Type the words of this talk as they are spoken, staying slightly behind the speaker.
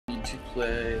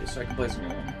play, so I can play some new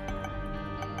one.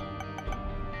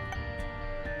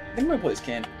 I think I'm gonna play as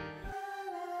Candy.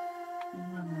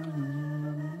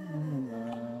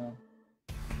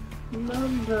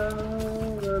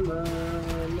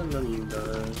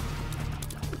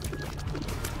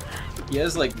 He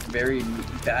has like very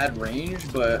bad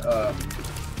range, but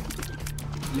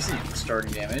decent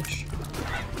starting damage.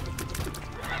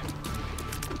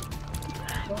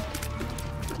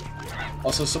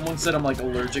 Also, someone said I'm like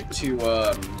allergic to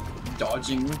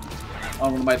dodging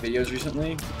on one of my videos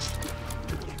recently.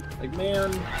 Like,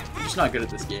 man, I'm just not good at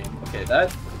this game. Okay,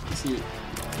 that, see,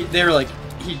 they're like,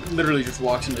 he literally just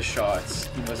walks into shots.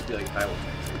 He must be like, I will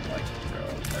make it. Like, bro,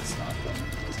 that's not fun.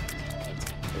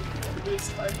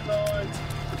 It's not.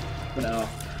 But no,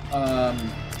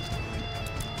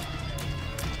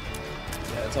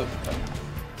 yeah, it's all fun.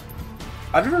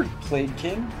 I've never played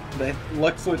King, but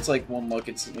Luckfoot's like one look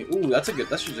instantly. Ooh, that's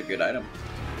just a good item.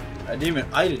 I did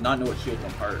not know it healed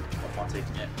one heart upon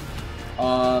taking it.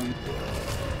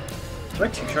 Do I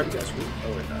two-shot you guys?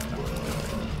 Oh wait, no.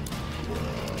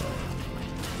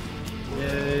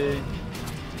 Yay.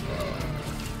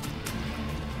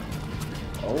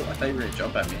 Oh, I thought you were gonna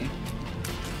jump at me.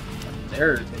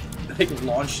 There, it like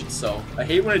launched itself. I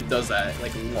hate when it does that. It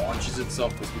like launches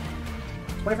itself with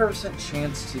 25%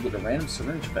 chance to get a random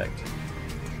syringe effect.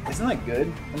 Isn't that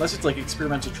good? Unless it's like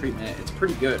experimental treatment, it's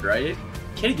pretty good, right?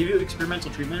 Can it give you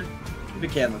experimental treatment? If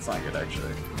it can, that's not good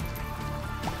actually.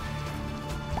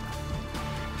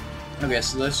 Okay,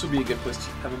 so this would be a good place to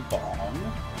have a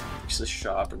bomb. It's a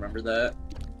shop, remember that?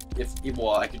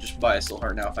 Well, I could just buy a soul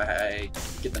heart now if I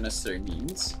get the necessary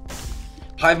means.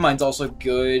 Hive Mind's also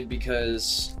good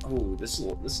because this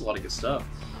is a lot of good stuff.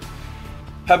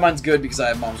 Hive Mind's good because I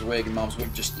have Mom's Wig, and Mom's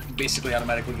Wig just basically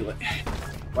automatically like,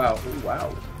 wow, ooh,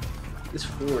 wow. This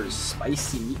floor is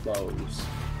spicy meatballs.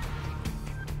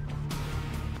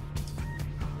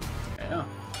 Yeah.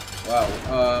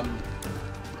 Wow.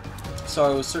 So I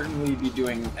will certainly be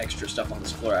doing extra stuff on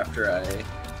this floor after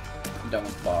I'm done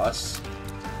with boss.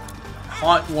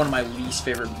 Haunt, one of my least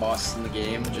favorite bosses in the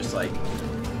game, just like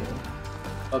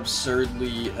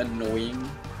absurdly annoying.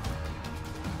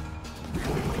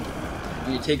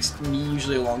 And it takes me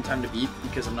usually a long time to beat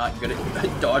because I'm not good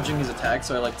at dodging his attacks,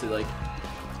 so I like to like...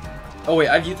 Oh wait,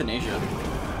 I have Euthanasia.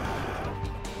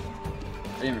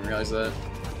 I didn't even realize that.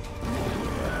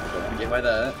 Don't get by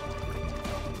that.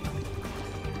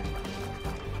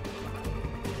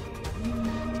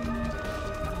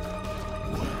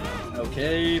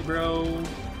 Okay, bro.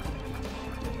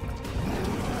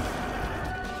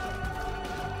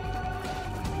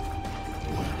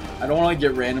 I don't want to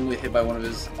get randomly hit by one of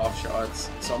his off shots,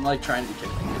 so I'm like trying to be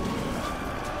careful.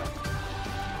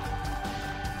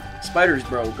 Spiders,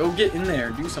 bro, go get in there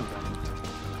and do something.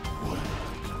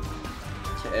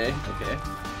 Okay, okay.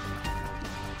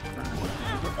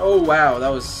 Oh wow, that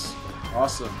was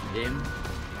awesome, game.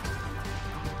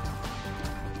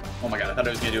 Oh my god, I thought I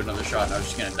was gonna do another shot and I was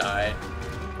just gonna die.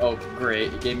 Oh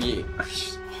great, it gave me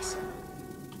awesome.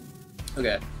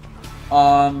 Okay.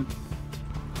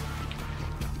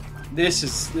 This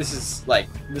is like,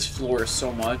 this floor is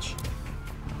so much.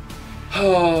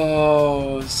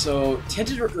 Oh, so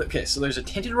Tinted Rock. Okay, so there's a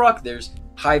Tinted Rock, there's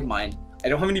Hive Mind. I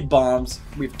don't have any bombs.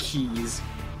 We have keys.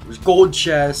 There's gold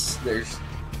chests. There's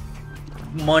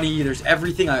money. There's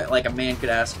everything like a man could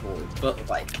ask for. But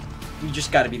like, we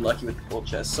just got to be lucky with the gold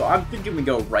chest. So I'm thinking we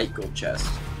go right gold chest.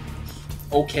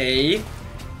 Okay.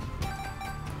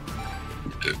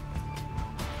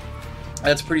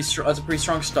 That's pretty strong. That's a pretty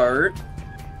strong start.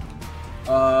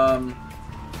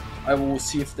 I will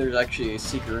see if there's actually a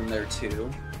secret room there too.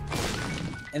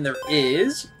 And there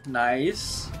is.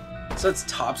 Nice. So that's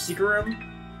top secret room.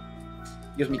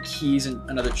 It gives me keys and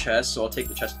another chest, so I'll take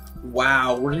the chest.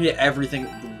 Wow, we're gonna get everything.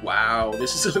 Wow,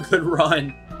 this is a good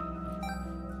run.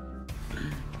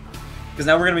 Because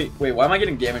now we're gonna be. Wait, why am I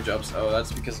getting damage ups? Oh,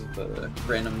 that's because of the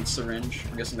random syringe.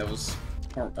 I'm guessing that was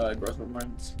growth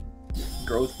hormones.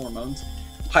 Growth hormones.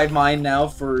 Hive Mind now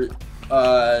for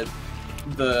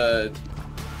the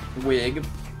wig.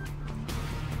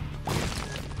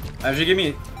 Actually, give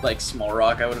me like small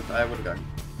rock. I would have gone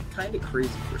kind of crazy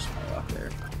for small rock there.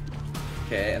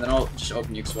 Okay, and then I'll just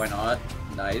open you because why not?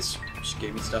 Nice. Just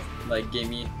gave me stuff. Like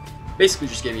basically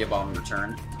just gave me a bomb in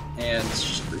return, and it's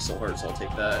just 3 soul hearts. So I'll take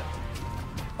that.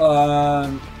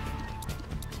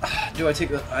 Do I take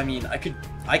the? I mean, I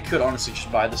could honestly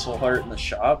just buy the soul heart in the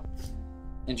shop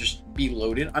and just be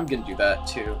loaded. I'm gonna do that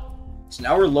too. So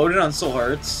now we're loaded on soul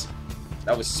hearts.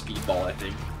 That was speedball, I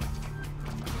think.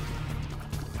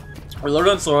 We're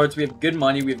loaded on soul hearts. We have good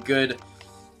money. We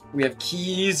have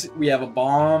keys. We have a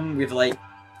bomb. We have like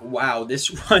Wow,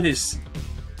 this run is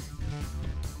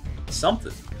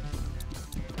something.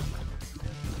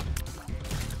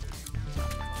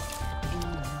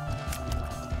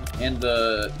 And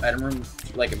the item room,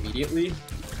 like, immediately.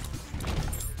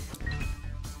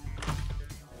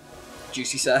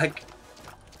 Juicy sack.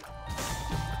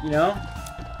 You know?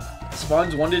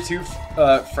 Spawns 1 to 2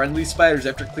 friendly spiders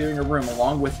after clearing a room,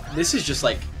 along with... This is just,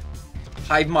 like,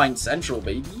 Hive Mind Central,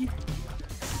 baby.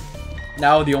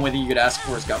 Now the only thing you could ask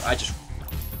for is Guppy. I just...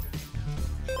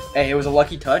 Hey, it was a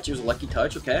lucky touch. It was a lucky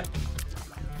touch, okay.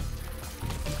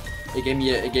 It gave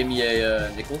me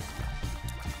a nickel.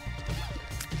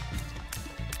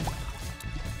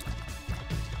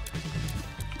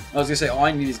 I was gonna say, all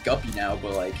I need is Guppy now,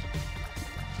 but, like,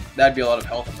 that'd be a lot of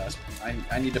health investment.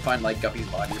 I need to find, like, Guppy's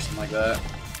body or something like that.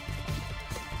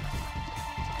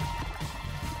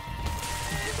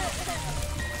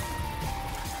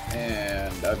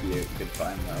 And that'd be a good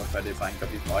find, though, if I did find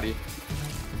Guppy's body.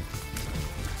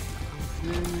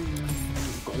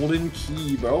 Golden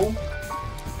key, bro.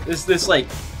 Is this, like,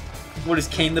 what, is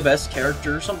Cain the best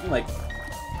character or something? Like,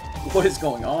 what is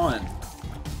going on?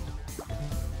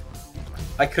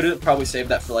 I could have probably saved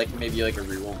that for, like, maybe, like, a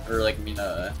reroll, or, like, I mean,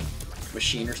 a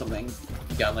machine or something.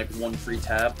 You got, like, 1 free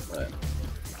tab, but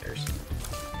who cares?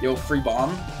 Yo, free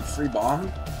bomb? Free bomb?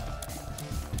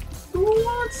 Who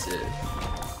wants it?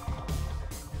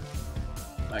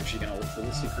 I'm actually gonna look for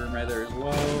the secret room right there as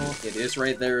well. It is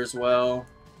right there as well.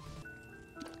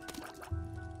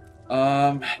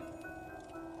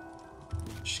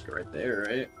 Just go right there,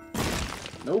 right?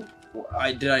 Nope.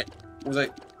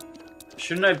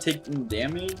 Shouldn't I have taken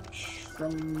damage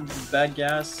from bad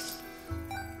gas?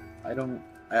 I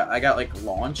got, like,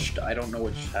 launched. I don't know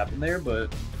what happened there,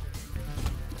 but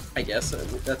I guess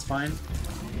that's fine.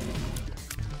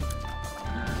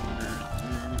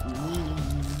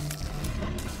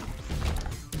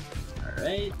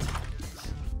 Alright.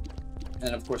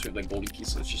 And of course we have, like, golden key,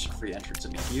 so it's just a free entrance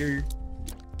into here.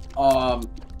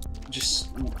 Just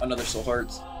another soul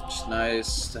heart. Just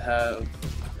nice to have.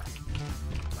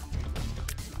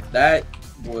 That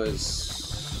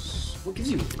was... What gives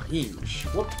you range?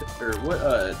 What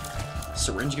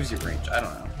syringe gives you range? I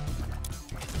don't know.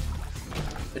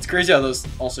 It's crazy how those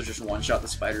also just one-shot the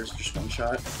spiders, just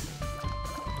one-shot.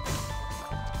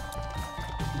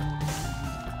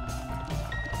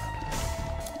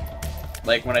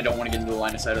 Like, when I don't want to get into the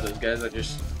line of sight of those guys, I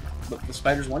just let the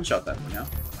spiders one-shot them, you know?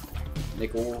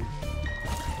 Nickel.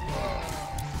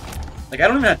 Like, I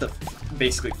don't even have to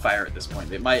basically fire at this point.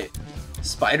 They might...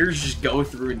 Spiders just go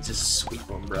through and just sweep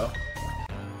them, bro.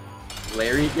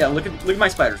 Larry, yeah, look at my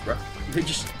spiders, bro. They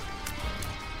just...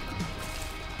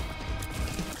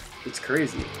 It's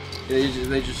crazy. They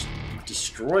just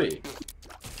destroy.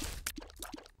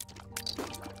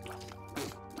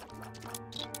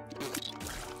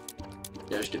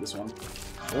 Yeah, just get this one.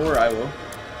 Or I will.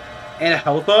 And a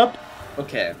health up?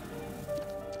 Okay.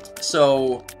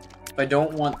 So, if I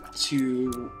don't want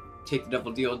to take the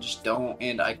devil deal, just don't,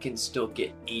 and I can still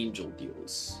get angel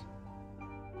deals.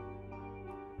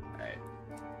 Alright.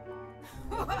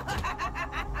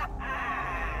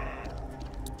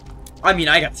 I mean,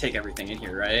 I gotta take everything in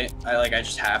here, right? I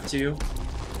just have to.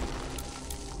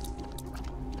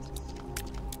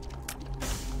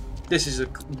 This is a...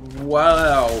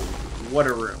 Wow. What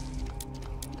a room.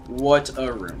 What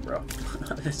a room, bro.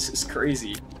 This is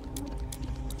crazy.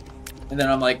 And then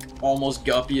I'm, like, almost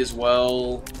Guppy as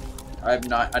well. I'd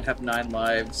have 9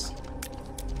 lives.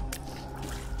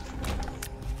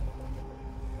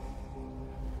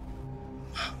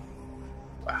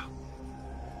 Wow.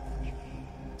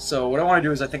 So what I want to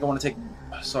do is I think I want to take...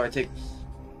 So I take...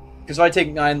 Because if I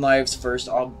take 9 lives first,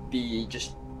 I'll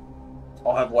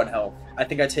have 1 health. I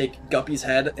think I take Guppy's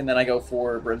head, and then I go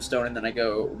for Brimstone, and then I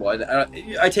go 1.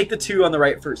 I take the 2 on the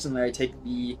right first, and then I take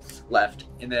the left,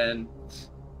 and then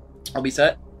I'll be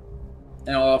set.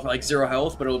 And I'll have, like, 0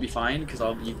 health, but it'll be fine, because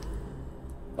I'll be,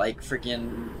 like,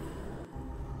 freaking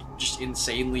just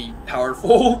insanely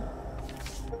powerful.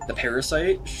 The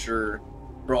Parasite? Sure.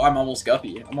 Bro, I'm almost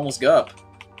Guppy. I'm almost Gup.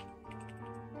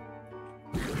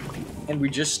 And we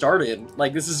just started.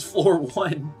 Like, this is floor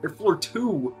 1, or floor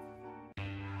 2.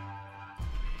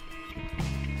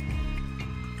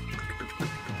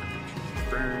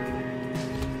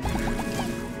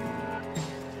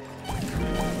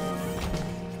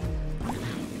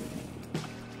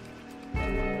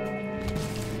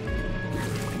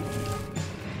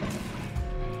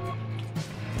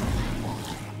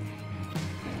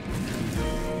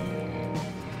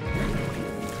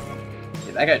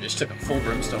 That guy just took a full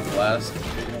Brimstone blast.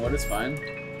 You know what? It's fine.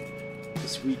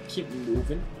 Just we keep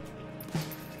moving.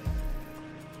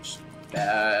 Just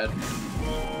bad.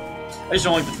 I just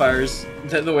don't like the fires.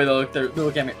 The way they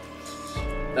look at me.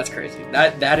 That's crazy.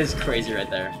 That is crazy right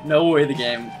there. No way the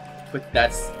game put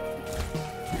that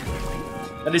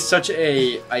is such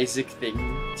a Isaac thing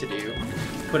to do.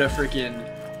 Put a freaking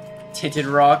tinted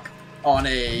rock on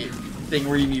a thing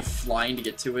where you need flying to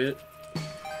get to it.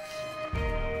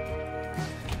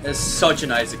 That's such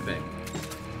an Isaac thing.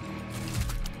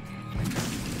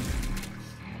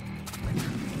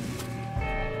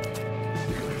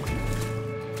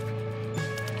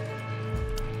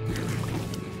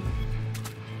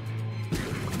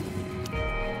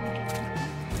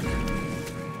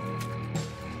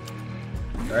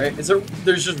 Alright,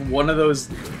 there's just one of those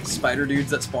spider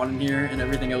dudes that spawn in here, and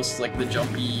everything else is like the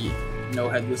jumpy, no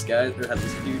headless guys, or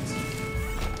headless dudes.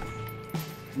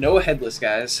 No headless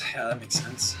guys. Yeah, that makes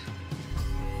sense.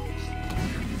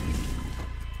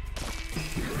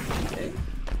 Okay.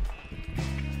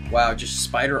 Wow, just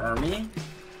spider army?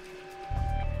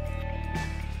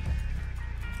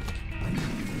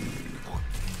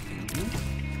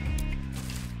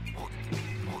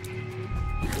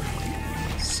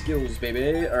 Skills,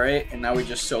 baby. Alright, and now we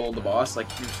just soloed the boss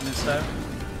like Houston style.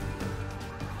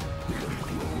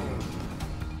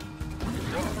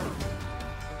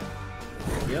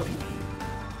 Yep.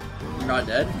 You're not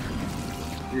dead.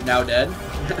 You're now dead.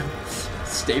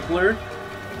 Stapler.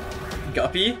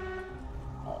 Guppy.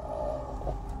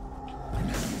 Aww.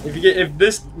 If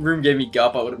this room gave me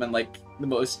Gup, I would have been like the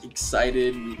most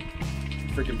excited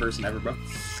freaking person ever, bro.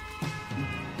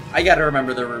 I gotta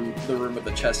remember the room with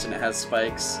the chest and it has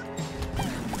spikes.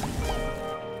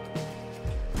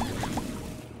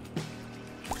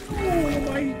 Oh,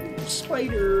 my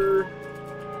spider!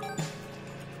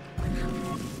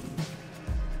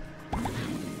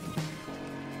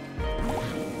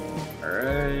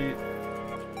 Alright.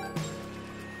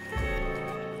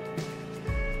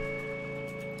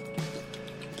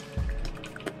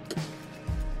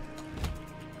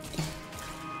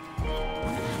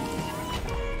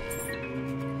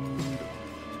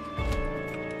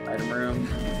 Item room.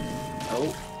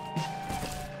 Oh.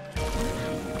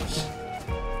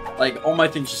 Like, all my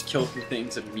things just kill through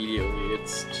things immediately.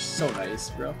 It's just so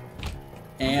nice, bro.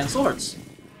 And soul hearts.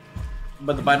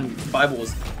 But the Bible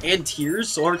was... And tears?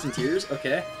 Soul hearts and tears?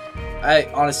 Okay. I,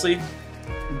 honestly,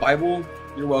 Bible,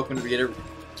 you're welcome to get it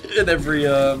in every,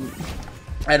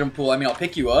 item pool. I mean, I'll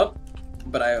pick you up,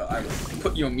 but I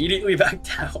put you immediately back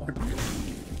down.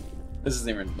 This isn't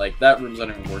even, like, that room's not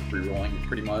even worth rerolling,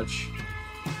 pretty much.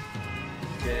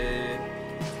 Okay.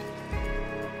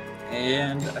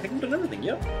 And I think we've done everything,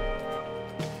 yep.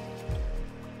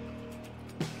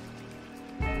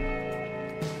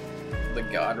 The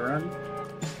God Run.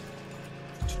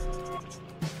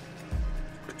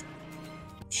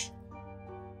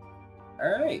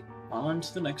 Alright, on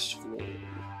to the next floor.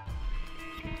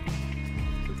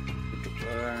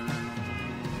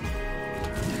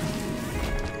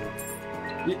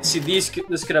 See, this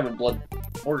could have a blood,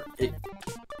 or it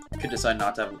could decide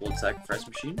not to have a blood sacrifice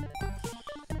machine.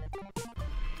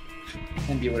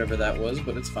 And be whatever that was,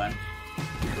 but it's fine.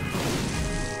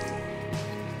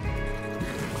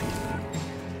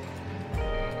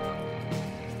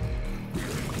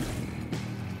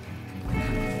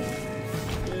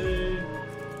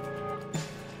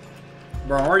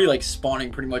 Bro, I'm already like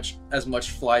spawning pretty much as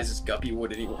much flies as Guppy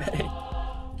would anyway.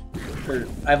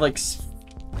 I have like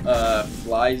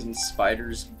flies and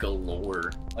spiders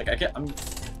galore. Like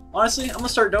honestly, I'm gonna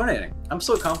start donating. I'm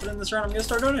so confident in this round, I'm gonna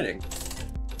start donating.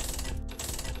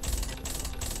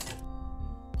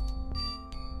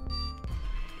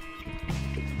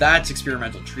 That's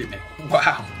experimental treatment.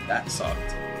 Wow, that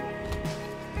sucked.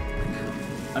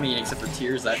 I mean, except for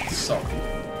tears, that sucked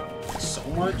so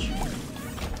much.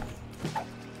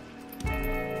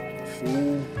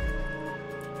 Ooh.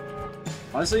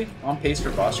 Honestly, on pace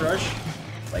for boss rush,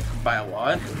 like by a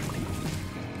lot.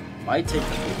 Might take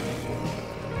the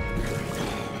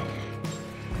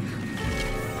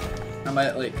I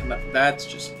might like that's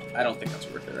just I don't think that's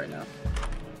worth it right now.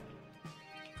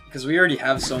 Because we already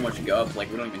have so much Gup,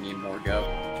 like we don't even need more Gup.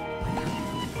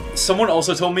 Someone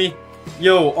also told me,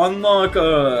 yo, unlock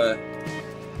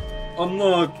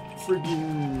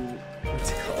freaking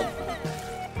what's it called?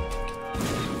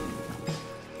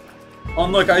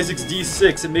 Unlock Isaac's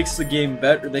D6, it makes the game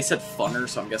better. They said funner,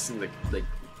 so I'm guessing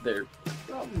they're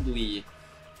probably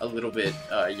a little bit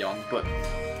young, but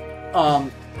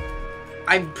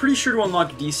I'm pretty sure to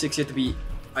unlock D6 you have to be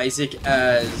Isaac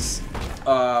as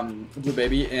Blue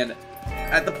Baby, and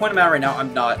at the point I'm at right now,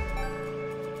 I'm not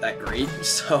that great,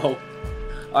 so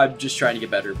I'm just trying to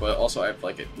get better, but also I have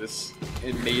like this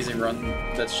amazing run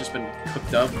that's just been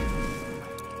cooked up.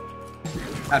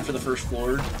 after the first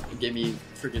floor, it gave me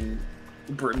freaking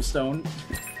brimstone,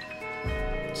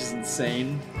 which is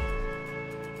insane.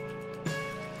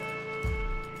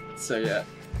 So yeah,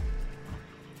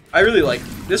 I really like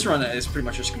this run. Is pretty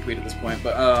much just complete at this point,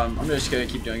 but I'm just gonna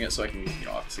keep doing it so I can, you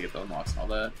know, obviously get the unlocks and all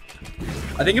that.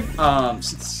 I think if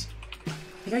since I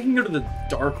think I can go to the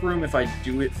dark room if I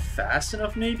do it fast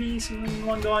enough, maybe something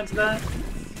along the lines of that.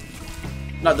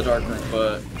 Not the dark room,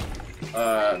 but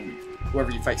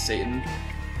wherever you fight Satan,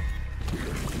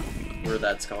 where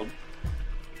that's called.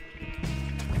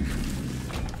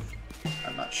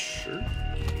 I'm not sure.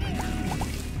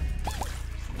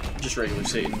 Just regular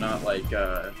Satan, not like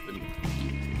the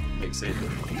big Satan.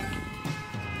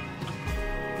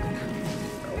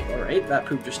 Oh, alright, that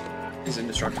poop just is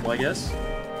indestructible, I guess.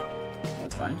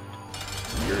 That's fine.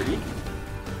 Gertie.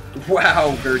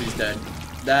 Wow, Gertie's dead.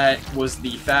 That was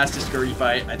the fastest Gertie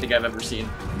fight I think I've ever seen.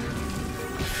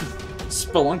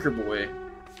 Spelunker Boy.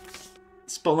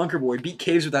 Spelunker Boy beat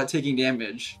caves without taking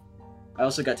damage. I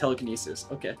also got telekinesis.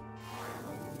 Okay.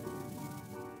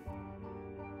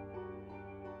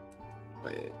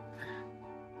 Wait.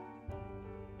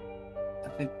 I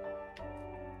think...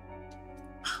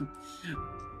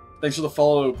 Thanks for the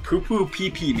follow, Poo-Poo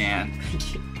Pee-Pee Man.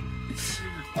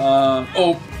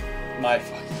 Oh my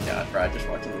fucking god, bro, I just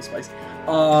walked into the spice.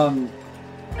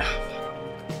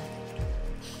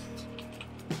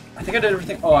 I think I did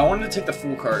everything. Oh, I wanted to take the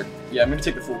full card. Yeah, I'm gonna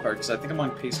take the full card because I think I'm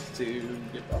on pace to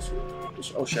get boss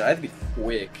rush. Oh shit, I have to be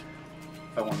quick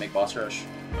if I want to make boss rush.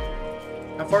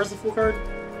 How far is the full card?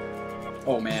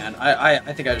 Oh man, I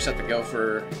think I just have to go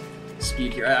for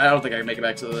speed here. I don't think I can make it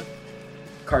back to the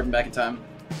card and back in time.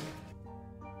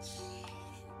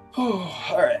 Oh,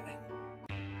 alright.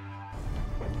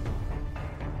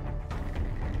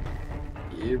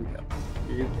 Here we go.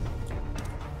 Here we go.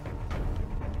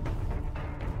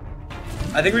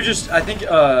 I think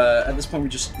at this point we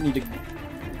just need to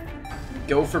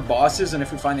go for bosses, and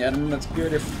if we find the item room, that's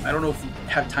good. If I don't know if we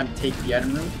have time to take the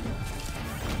item room.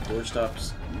 Door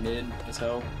stops mid as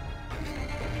hell.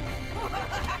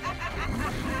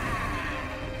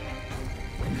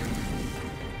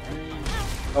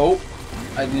 Oh,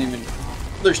 I didn't even...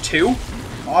 There's two?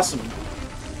 Awesome.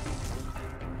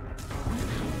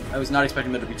 I was not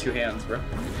expecting there to be two hands, bro.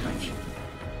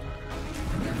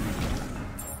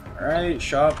 Alright,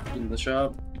 shop. Get in the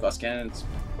shop. Glass cannons.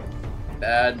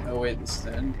 Bad. Oh wait, this is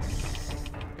the end.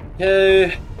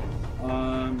 Okay.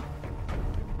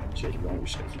 Just keep going,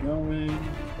 just keep going.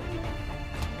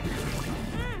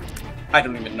 I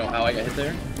don't even know how I got hit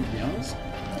there, to be honest.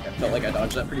 Like, I felt like I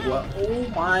dodged that pretty well. Oh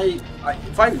my...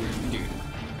 if I... Dude.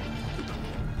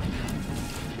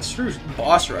 Screw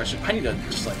boss rush. I need to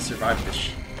just, like, survive this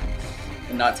shit.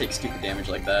 And not take stupid damage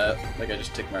like that. Like I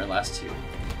just took my last two.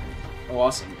 Oh,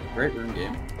 awesome. Great room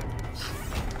game.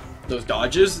 Those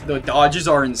dodges? The dodges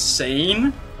are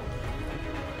insane.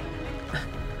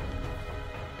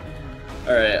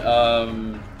 Alright,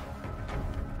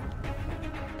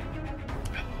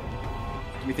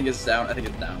 do you think it's down? I think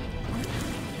it's down.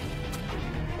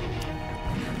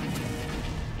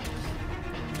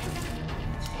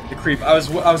 The creep. I was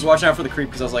watching out for the creep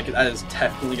because I was like, that is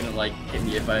definitely gonna like hit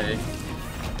me if I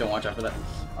don't watch out for that.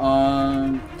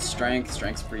 Strength's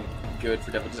pretty good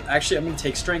for Devil Deal. Actually, I'm gonna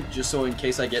take strength just so in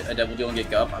case I get a Devil Deal and get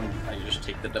Gup, I just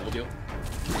take the Devil Deal.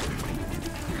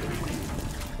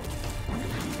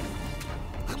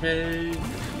 Okay.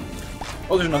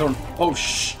 Oh, there's another one. Oh,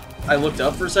 shh. I looked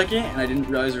up for a second and I didn't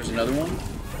realize there's another one.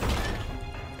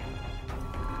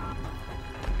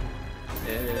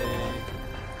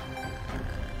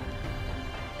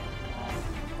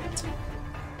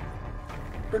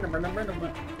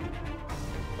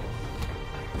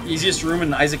 Easiest room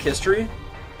in Isaac history?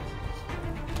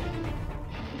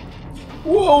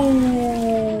 Whoa!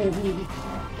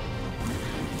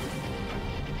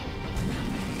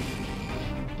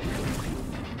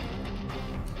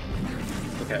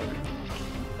 Okay.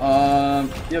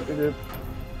 Yep.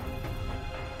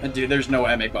 Dude, there's no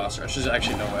way I make boss rush. There's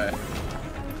actually no way.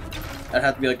 That'd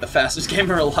have to be like the fastest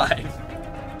gamer alive.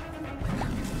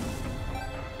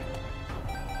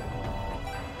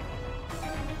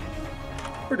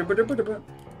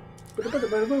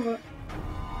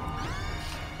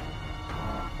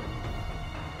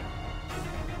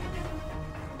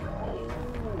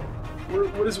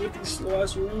 What is with these slow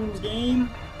ass rooms, game?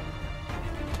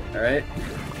 Alright.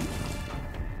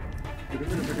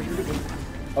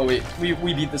 Oh wait,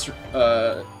 we beat this.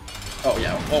 Oh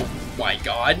yeah. Oh my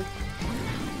god.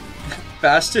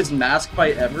 Fastest mask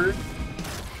fight ever.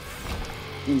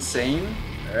 Insane.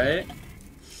 Alright.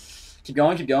 Keep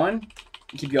going, keep going.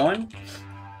 Keep going.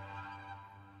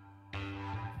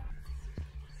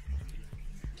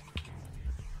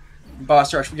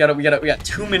 Boss rush. We got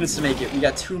 2 minutes to make it. We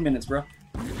got 2 minutes, bro.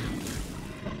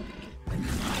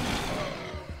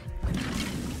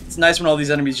 It's nice when all these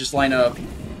enemies just line up.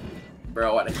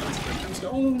 Bro, I can't see where I'm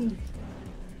going.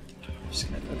 Just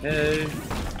gonna, okay.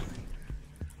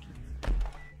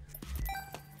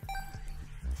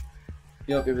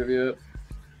 Yep.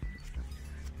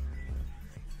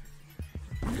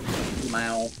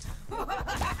 Wow.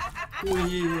 Oh,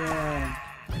 yeah.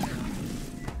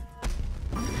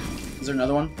 Is there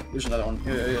another one? There's another one.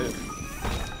 Yeah.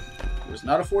 There's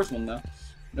not a fourth one, though.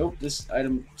 Nope, this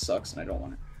item sucks and I don't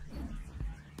want it.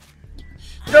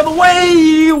 Get out of the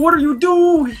way! What are you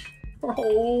doing?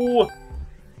 Oh.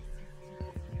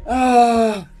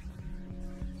 I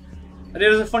did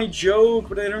it as a funny joke,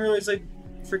 but I didn't realize I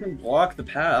freaking blocked the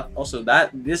path. Also,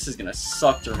 this is gonna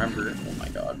suck to remember. Oh my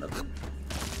god, nothing.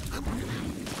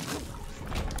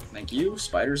 Thank you,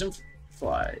 spiders and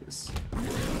flies.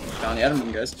 Found the item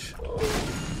room, guys.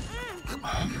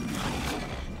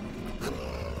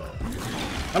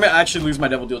 I'm gonna actually lose my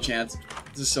Devil Deal chance.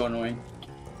 This is so annoying.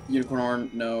 Unicorn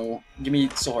horn, no. Give me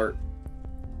soul heart.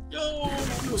 No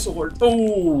soul heart.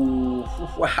 Oh,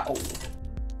 wow.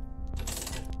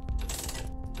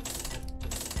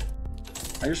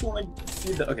 I just want to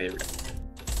feed the. Okay, here we go.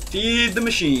 Feed the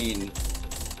machine.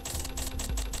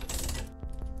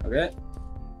 Okay.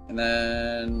 And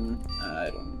then I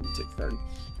don't take the card.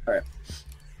 All right.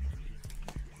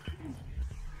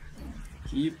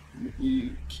 Keep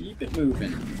it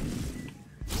moving.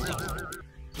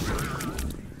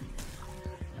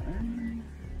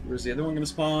 Where's the other one gonna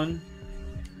spawn?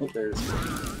 Oh, there's.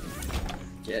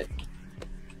 Get.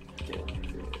 We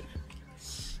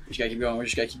just gotta keep going. We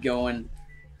just gotta keep going.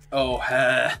 Oh,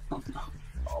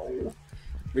 oh.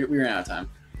 We ran out of time.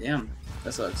 Damn,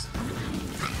 that sucks.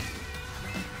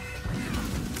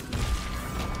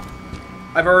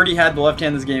 I've already had the left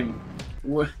hand this game.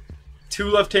 What? 2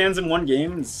 left hands in 1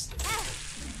 game is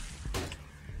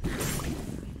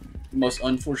the most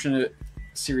unfortunate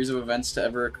series of events to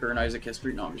ever occur in Isaac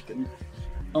history. No, I'm just kidding.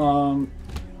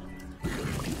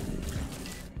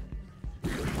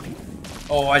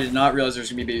 Oh, I did not realize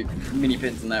there's gonna be mini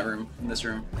pins in that room, in this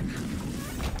room.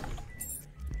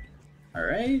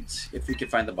 Alright, if we could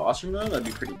find the boss room though, that'd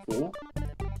be pretty cool.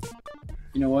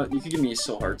 You know what, you could give me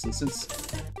soul hearts, and since,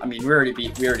 I mean, we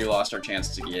already lost our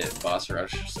chance to get boss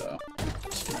rush, so.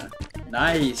 Just gonna,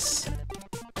 nice!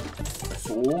 The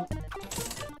Fool.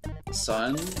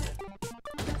 Sun.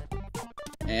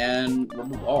 And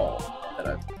rubber ball.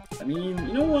 I mean,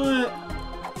 you know what?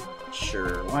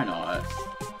 Sure, why not?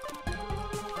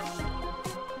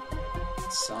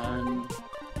 Sun.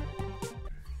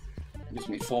 Gives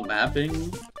me full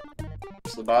mapping.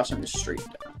 So the boss room is straight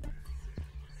down.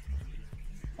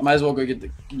 I might as well go get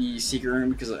the secret room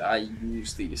because I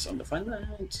use the sun to find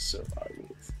that, so I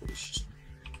will of course just,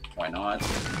 why not?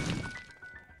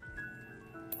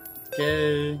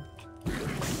 Okay.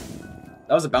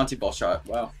 That was a bounty ball shot,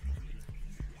 wow.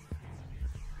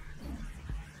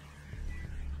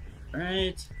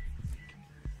 Alright.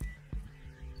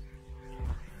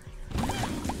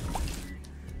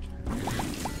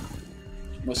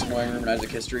 Most annoying room in Isaac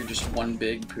history, just one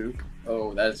big poop.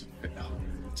 Oh, that's a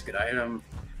good item.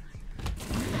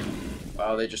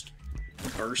 Wow, they just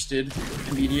bursted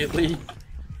immediately.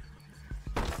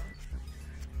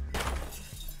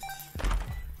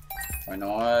 Why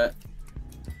not?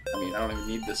 I mean, I don't even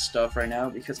need this stuff right now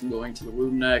because I'm going to the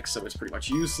room next, so it's pretty much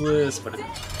useless, but it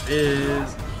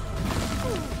is.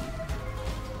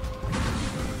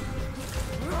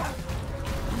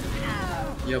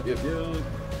 Yep.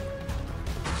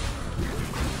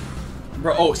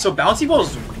 Bro, oh, so Bouncy Ball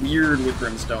is weird with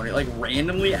Brimstone. It like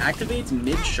randomly activates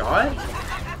mid-shot.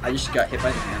 I just got hit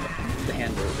by the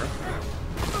handle, bro.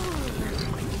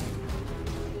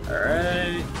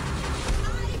 Alright.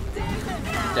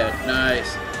 Dead,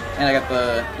 nice. And I got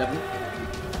the Devil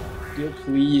Deal,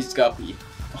 please, Guppy.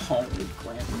 Oh,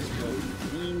 Glampus,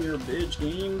 bro. Game, you're a bitch,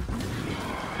 game.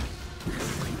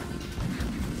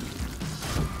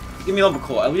 Give me lump of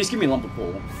coal. At least give me lump of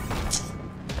coal.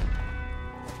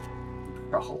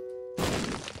 Bro.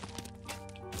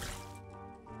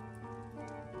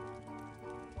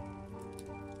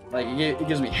 Like, it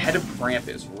gives me Head of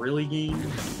Krampus. Really, game?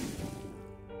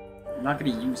 I'm not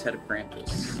gonna use Head of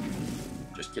Krampus.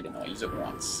 Just kidding, I'll use it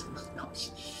once.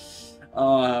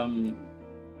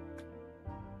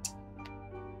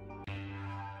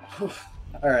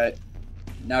 Alright.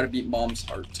 Now to beat Mom's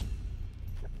heart.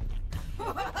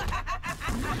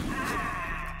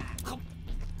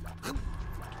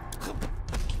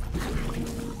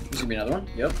 There's gonna be another one?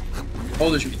 Yep. Oh,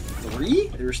 there's gonna be 3?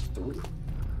 There's 3.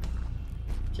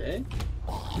 Okay.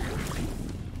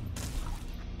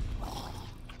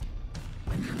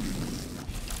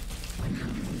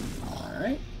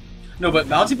 Alright. No, but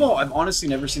Bounty Ball, I've honestly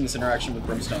never seen this interaction with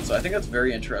Brimstone, so I think that's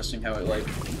very interesting how it, like,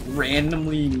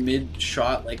 randomly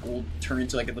mid-shot, like, will turn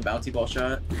into, like, the Bounty Ball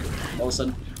shot all of a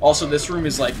sudden. Also, this room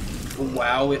is, like,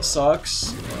 wow, it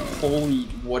sucks. Holy,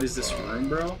 what is this room,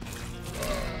 bro?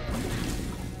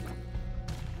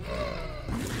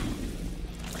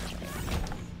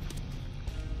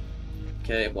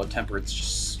 Okay, Blood Temperance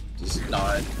just is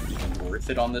not even worth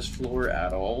it on this floor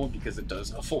at all, because it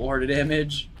does a full heart of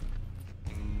damage.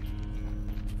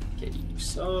 Okay, you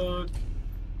suck.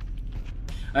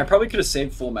 I probably could have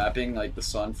saved full mapping, like the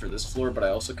sun, for this floor, but I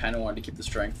also kind of wanted to keep the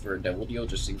strength for a Devil Deal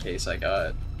just in case I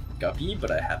got Guppy,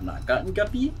 but I have not gotten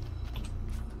Guppy.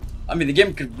 I mean, the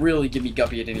game could really give me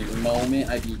Guppy at any moment.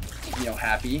 I'd be, you know,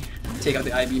 happy. Take out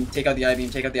the I-beam, take out the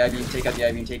I-beam, take out the I-beam, take out the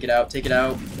I-beam, take it out, take it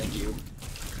out. Thank you.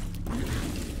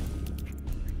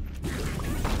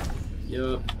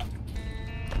 Yup.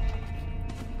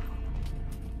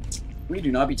 We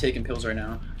do not be taking pills right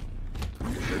now.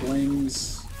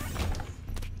 Dribblings.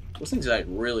 Those things died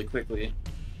really quickly.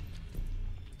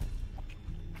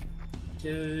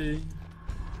 Okay.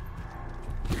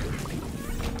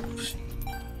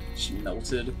 She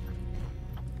melted.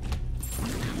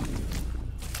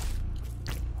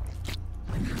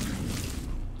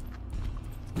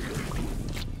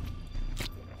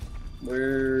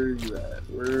 Where you at?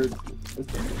 Where?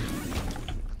 Okay.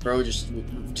 Bro just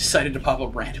decided to pop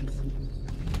up randomly.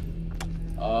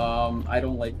 I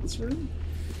don't like this room.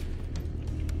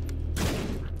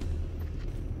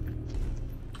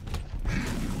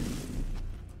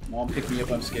 Mom, pick me up,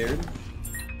 I'm scared.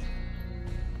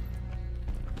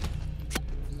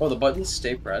 Oh, the buttons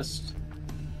stay pressed.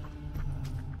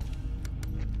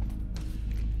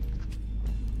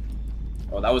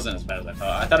 Oh, that wasn't as bad as I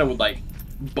thought. I thought it would, like,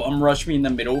 bum rush me in the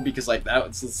middle because, like, that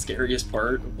was the scariest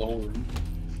part of the whole room.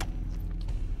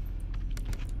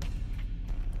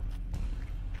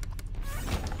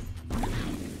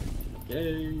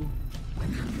 Okay.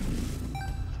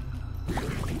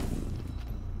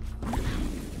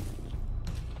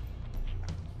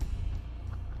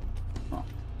 Huh.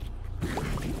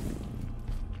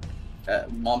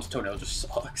 Mom's toenail just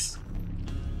sucks.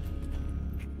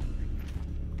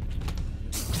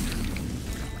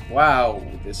 Wow,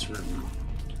 this room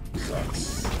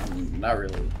sucks. I mean, not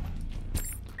really.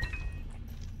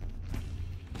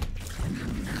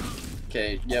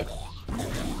 Okay, yep.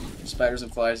 Spiders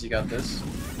and flies, you got this.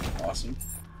 Awesome.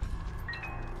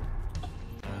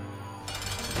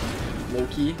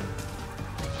 Loki.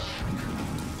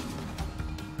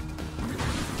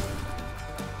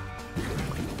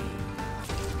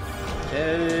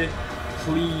 Okay.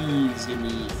 Please give me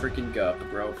freaking Gup,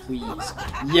 bro. Please.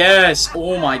 Yes!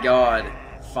 Oh my god.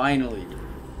 Finally.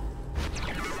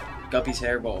 Guppy's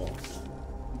hairball.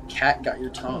 Cat got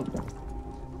your tongue.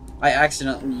 I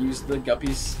accidentally used the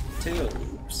Guppy's tail.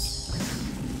 Oops.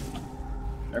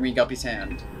 I mean, Guppy's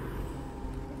hand.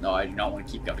 No, I do not want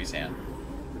to keep Guppy's hand.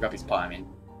 Or Guppy's paw, I mean.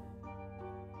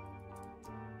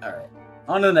 Alright.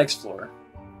 On to the next floor.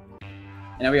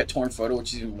 And now we got Torn Photo,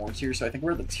 which is even more tiers, so I think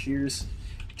we're the tiers.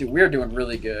 Dude, we're doing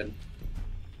really good.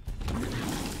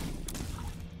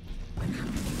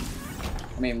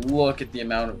 I mean, look at the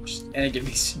amount of... And it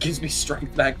gives me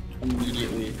strength back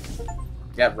immediately.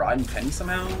 We got Rotten Penny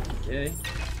somehow? Okay.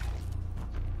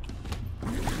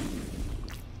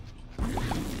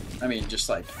 I mean, just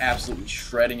like absolutely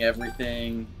shredding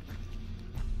everything.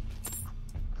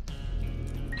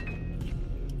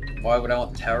 Why would I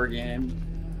want the tower game?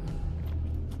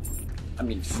 I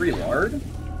mean, free lard?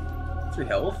 Free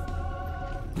health?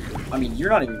 I mean, you're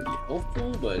not even really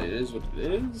healthful, but it is what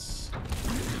it is.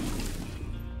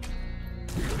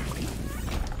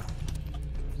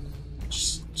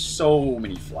 Just so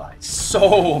many flies.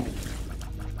 So many.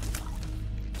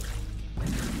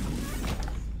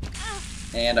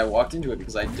 And I walked into it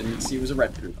because I didn't see it was a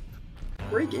red group.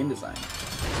 Great game design.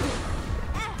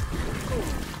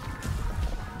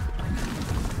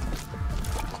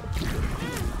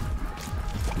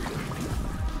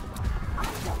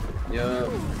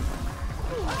 Yo.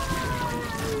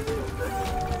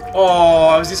 Oh,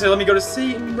 I was gonna say, let me go to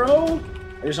Satan, bro.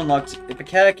 I just unlocked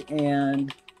Ipecac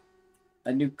and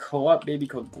a new co-op baby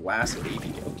called Glass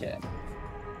Baby. Okay.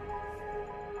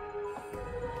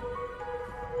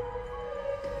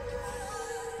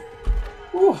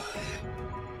 Whew.